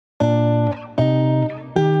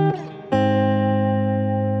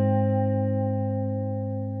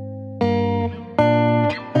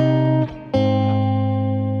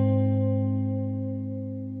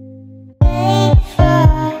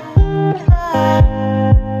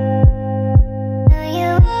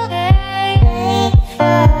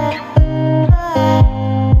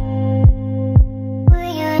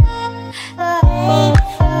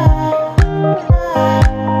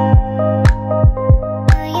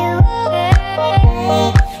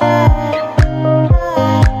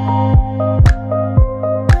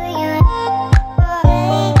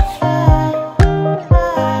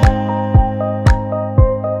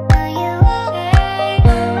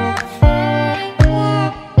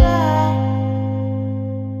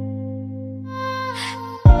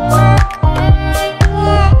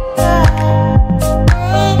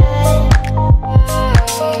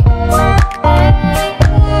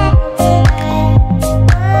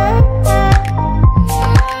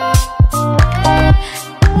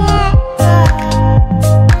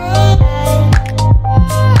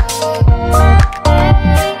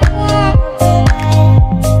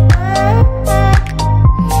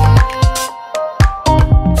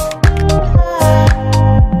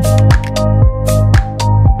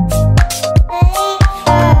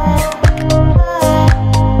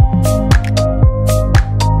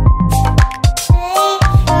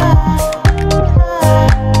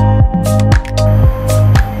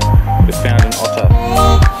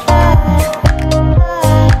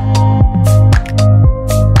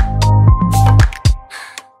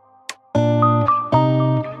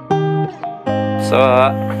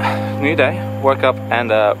new day. Woke up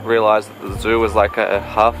and realized that the zoo was like a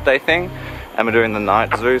half-day thing, and we're doing the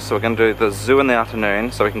night zoo, so we're going to do the zoo in the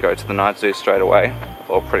afternoon so we can go to the night zoo straight away,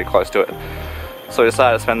 or pretty close to it. So we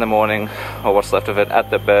decided to spend the morning, or what's left of it, at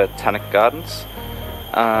the Botanical Gardens.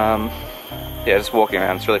 Yeah, just walking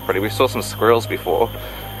around. It's really pretty. We saw some squirrels before,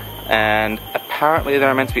 and apparently there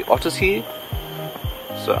are meant to be otters here,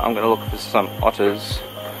 so I'm going to look for some otters,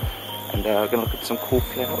 and I'm going to look at some cool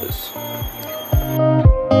flowers.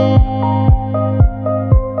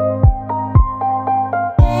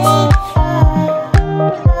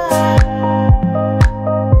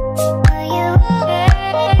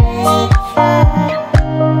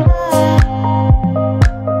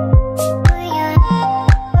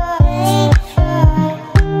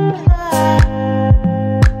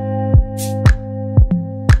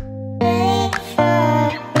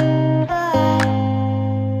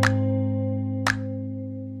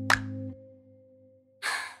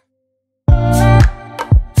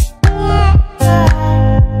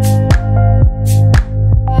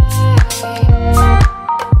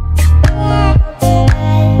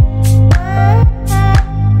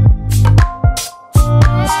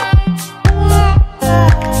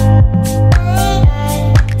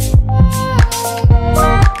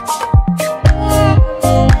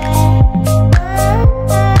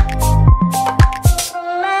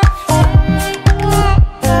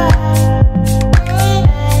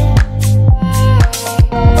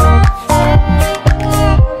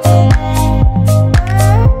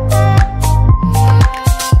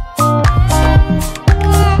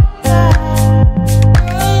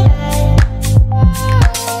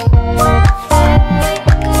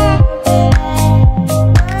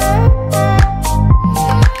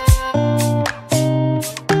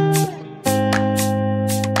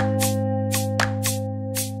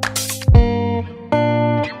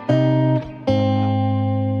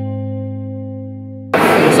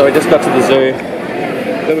 So we just got to the zoo.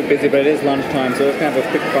 A little bit busy, but it is lunchtime, so we're going to have a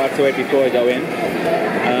quick bite to eat before we go in.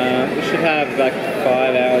 We should have like 5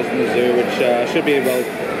 hours in the zoo, which should be well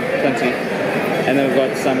plenty. And then we've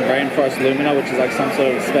got some rainforest lumina, which is like some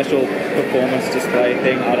sort of special performance display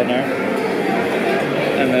thing, I don't know.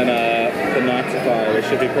 And then the night safari, which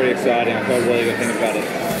should be pretty exciting. I've heard really good things about it.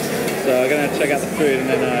 So we're going to check out the food and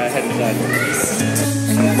then head inside.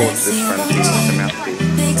 I'm forward to this friend here with the mouthpiece.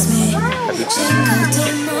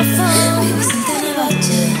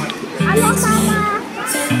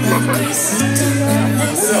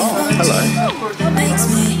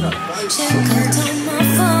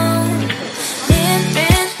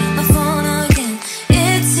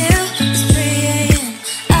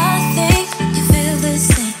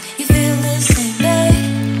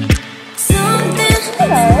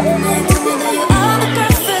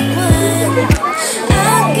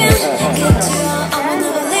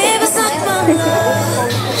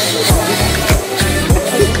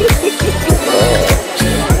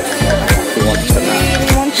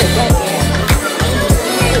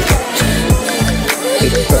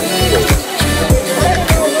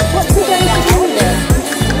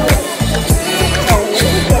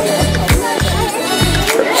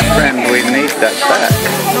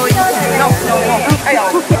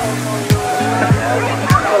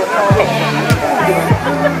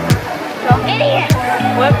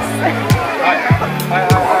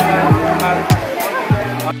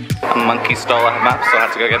 A monkey stole our map, so I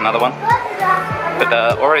had to go get another one. But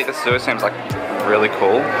already this zoo seems like really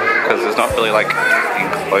cool, because there's not really like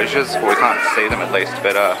enclosures, or we can't see them at least,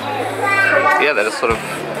 but yeah, they're just sort of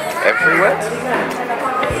everywhere.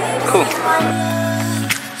 Cool.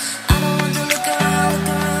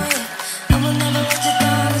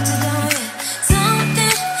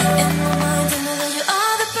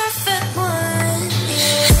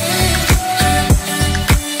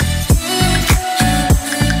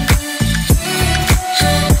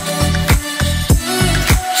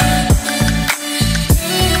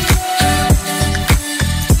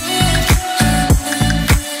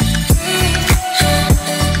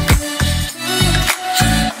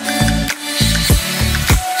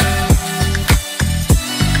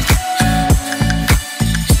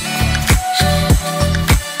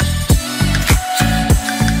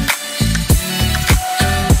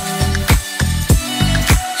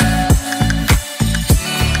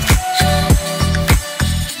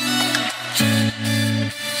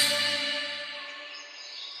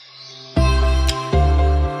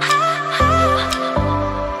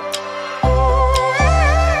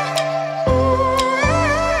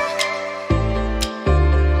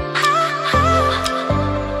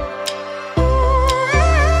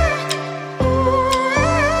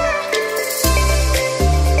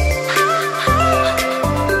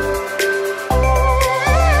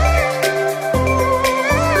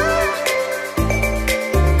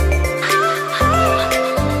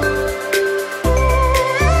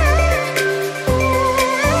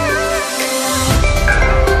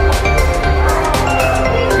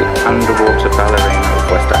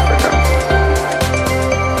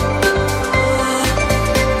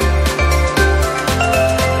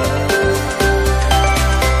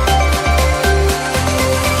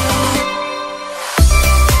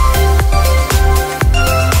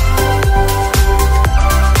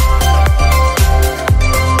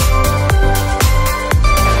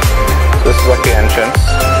 entrance.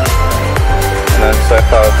 And then so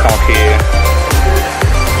far we've come up here,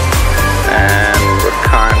 and we're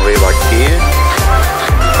currently like here,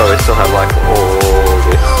 but we still have like all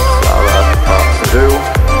this other part to do.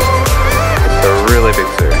 It's a really big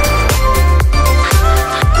zoo.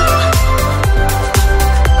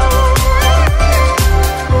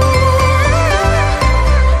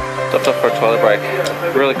 Stopped off for a toilet break.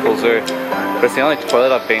 Really cool zoo. But it's the only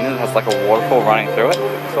toilet I've been in that has like a waterfall running through it.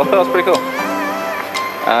 So I thought it was pretty cool.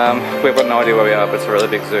 We've got no idea where we are, but it's a really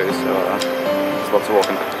big zoo, so there's lots of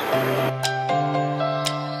walking.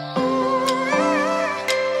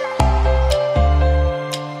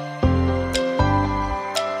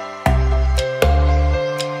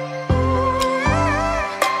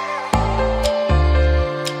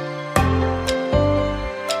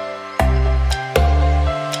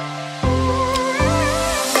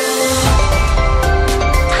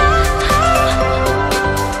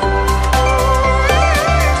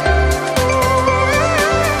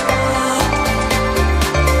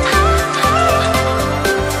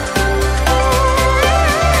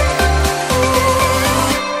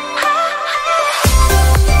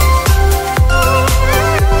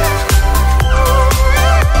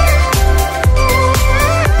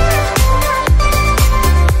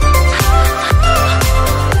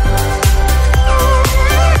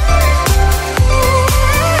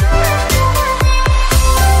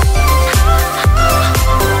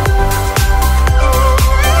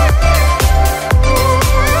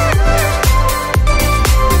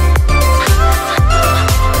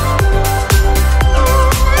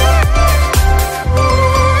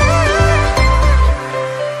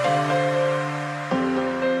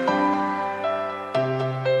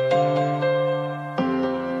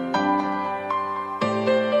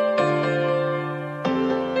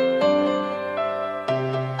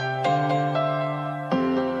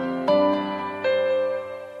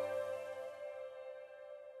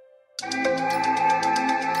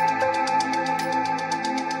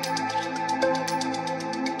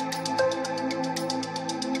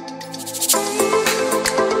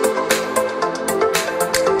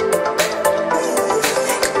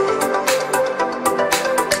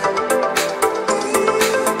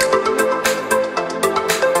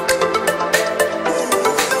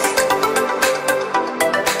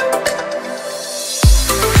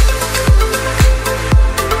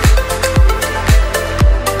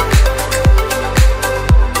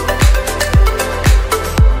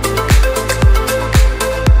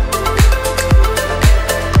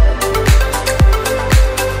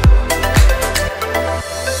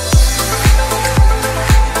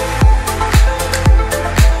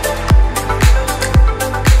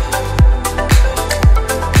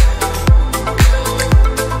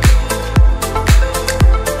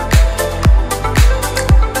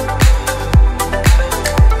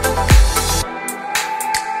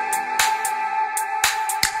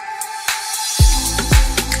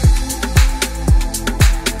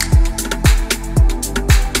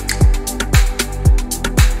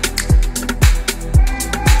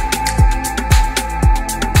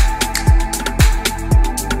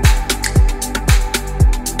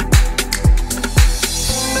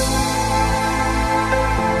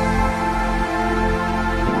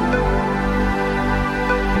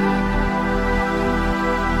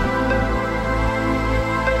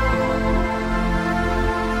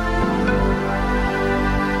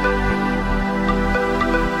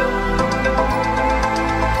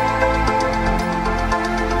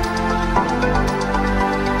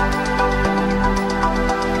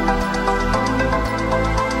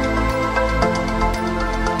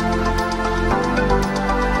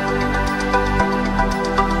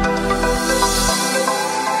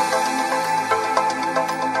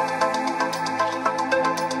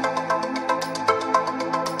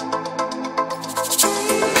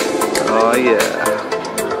 Oh yeah,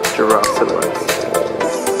 giraffe silhouettes.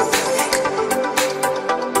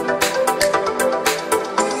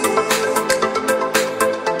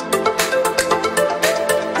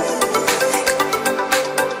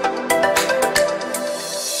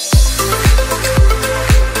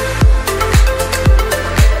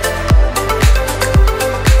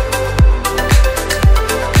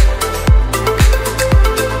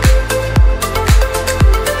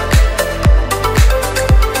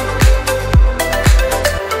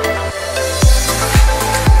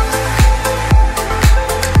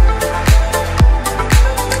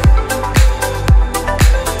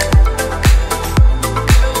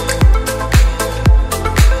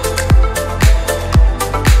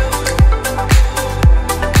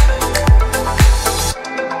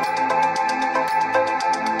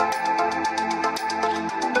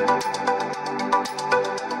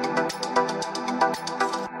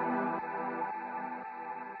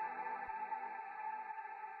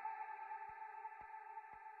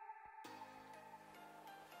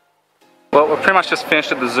 Well, we're pretty much just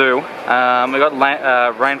finished at the zoo. We got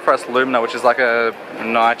Rainforest Lumina, which is like a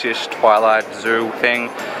nightish twilight zoo thing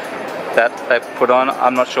that they put on.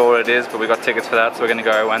 I'm not sure what it is, but we got tickets for that, so we're going to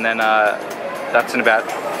go. And then that's in about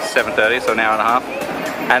 7:30, so an hour and a half.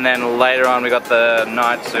 And then later on we got the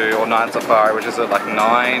night zoo or night safari, which is at like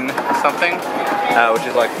 9 something, which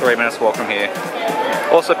is like 3 minutes walk from here.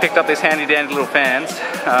 Also picked up these handy dandy little fans.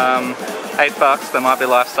 $8, they might be a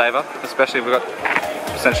lifesaver, especially if we've got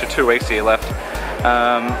essentially 2 weeks here left.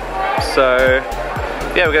 So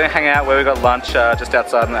yeah, we're going to hang out where we got lunch just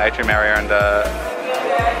outside in the atrium area and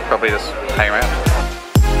probably just hang around.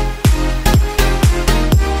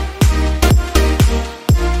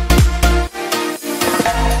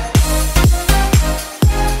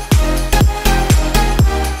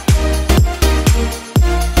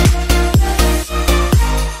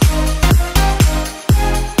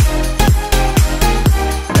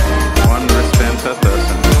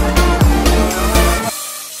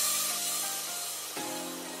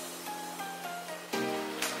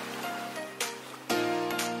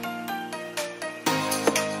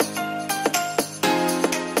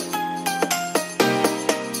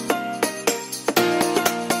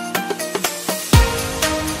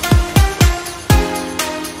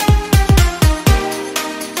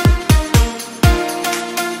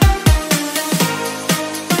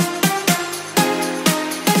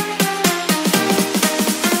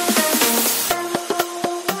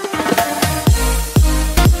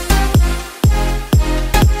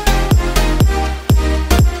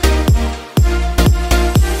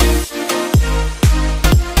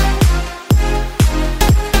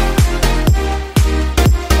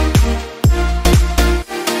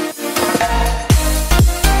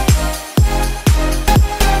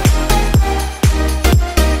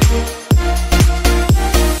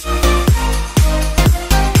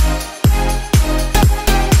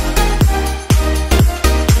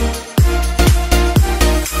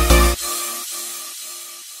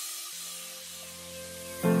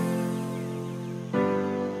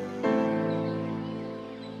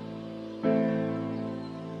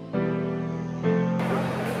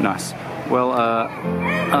 Nice. Well,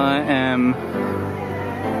 I am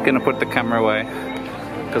gonna put the camera away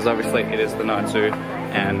because obviously it is the night zoo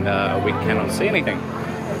and we cannot see anything.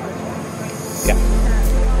 Yeah.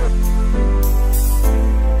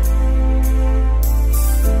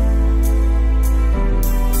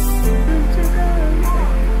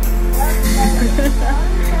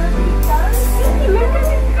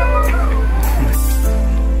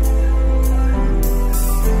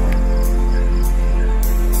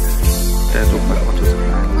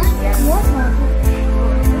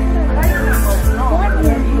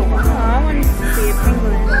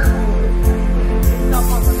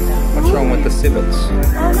 What's wrong with the civets?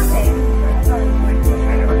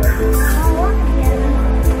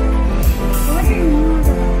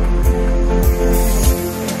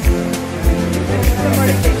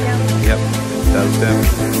 Yep,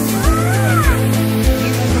 does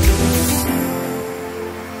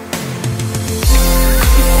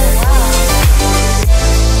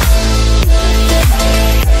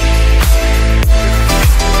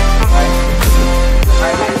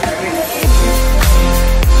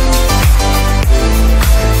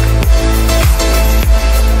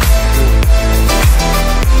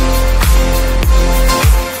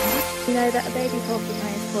You know that a baby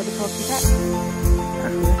porcupine is called a porcupine?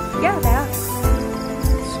 Yeah, they are.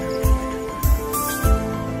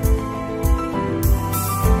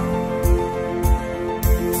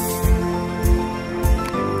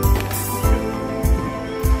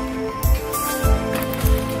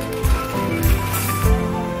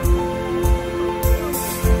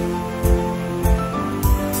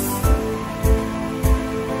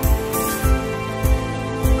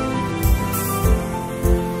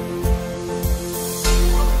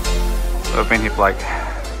 So I've been here for like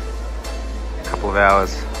a couple of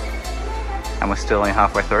hours and we're still only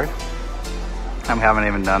halfway through and we haven't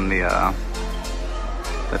even done the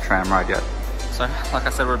tram ride yet. So like I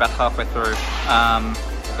said, we're about halfway through,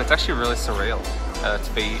 but it's actually really surreal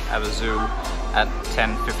to be at a zoo at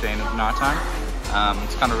 10:15 at night time.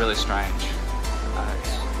 It's kind of really strange.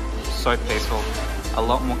 It's so peaceful. A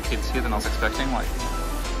lot more kids here than I was expecting. Like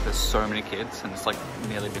there's so many kids and it's like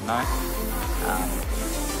nearly midnight.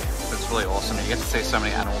 It's really awesome. You get to see so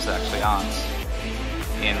many animals that actually aren't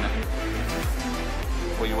in,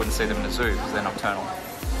 well, you wouldn't see them in a zoo because they're nocturnal.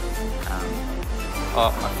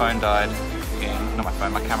 Oh, my phone died in, not my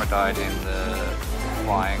phone, my camera died in the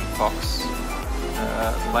flying fox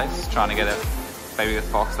place, trying to get a baby with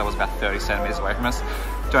fox that was about 30 centimeters away from us.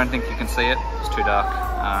 Don't think you can see it, it's too dark.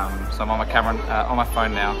 So I'm on my camera, on my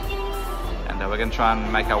phone now, And we're going to try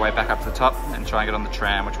and make our way back up to the top and try and get on the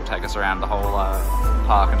tram, which will take us around the whole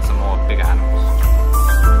park and some more bigger animals.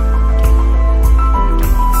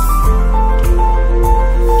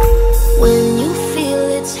 When you feel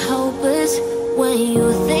it's hopeless, when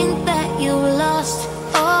you think that you lost,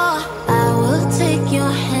 oh, I will take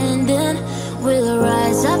your hand and we'll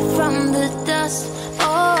rise up from the dust.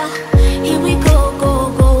 Oh, here we go,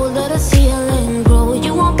 go, go, let us heal and grow.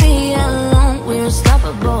 You won't be alone, we're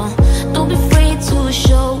unstoppable. Don't be afraid to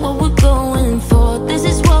show what we're going for. This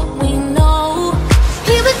is what we know.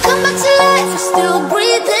 Here we come back to life, we're still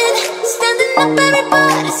breathing. Standing up,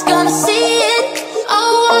 everybody's gonna see it.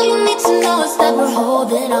 Oh, all you need to know is that we're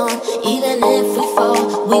holding on. Even if we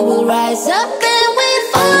fall, we will rise up and we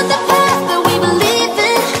follow the path that we believe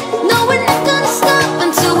in. No, we're not gonna stop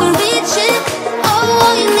until we reach it. Oh,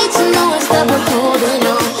 all you need to know is that we're holding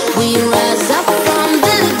on. We rise up from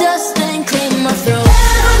the dust and claim our throne.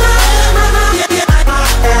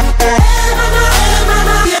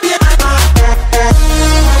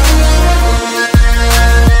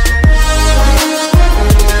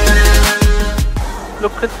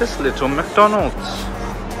 Look at this little McDonald's.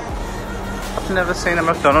 I've never seen a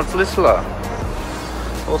McDonald's littler.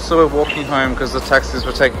 Also, we're walking home because the taxis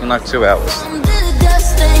were taking like 2 hours.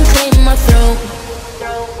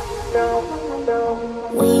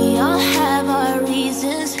 We all have our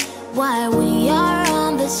reasons why we are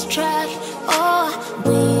on this track. Oh,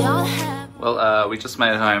 we all have. Well, we just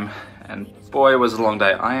made it home, and boy, was it a long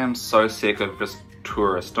day. I am so sick of just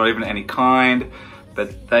tourists, not even any kind,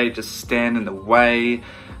 but they just stand in the way.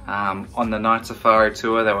 On the night safari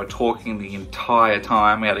tour, they were talking the entire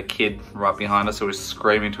time. We had a kid right behind us who was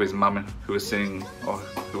screaming to his mum, who was sitting, or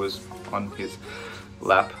who was on his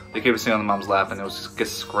lap. The kid was sitting on the mum's lap, and it was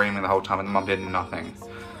just screaming the whole time, and the mum did nothing.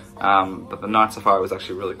 But the night safari was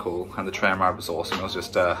actually really cool, and the tram ride was awesome. It was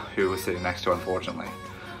just who we were sitting next to, unfortunately.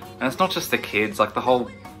 And it's not just the kids, like the whole,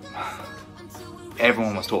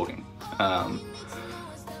 everyone was talking.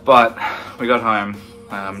 But we got home.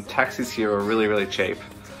 Taxis here are really, really cheap.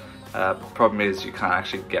 Problem is you can't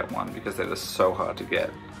actually get one because they're just so hard to get,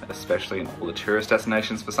 especially in all the tourist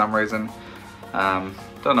destinations for some reason.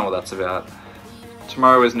 Don't know what that's about.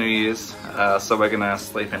 Tomorrow is New Year's, so we're gonna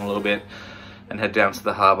sleep in a little bit and head down to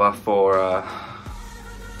the harbour for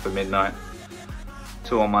midnight.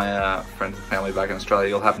 To all my friends and family back in Australia,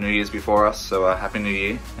 you'll have New Year's before us, so Happy New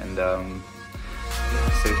Year, and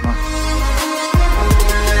see you tomorrow.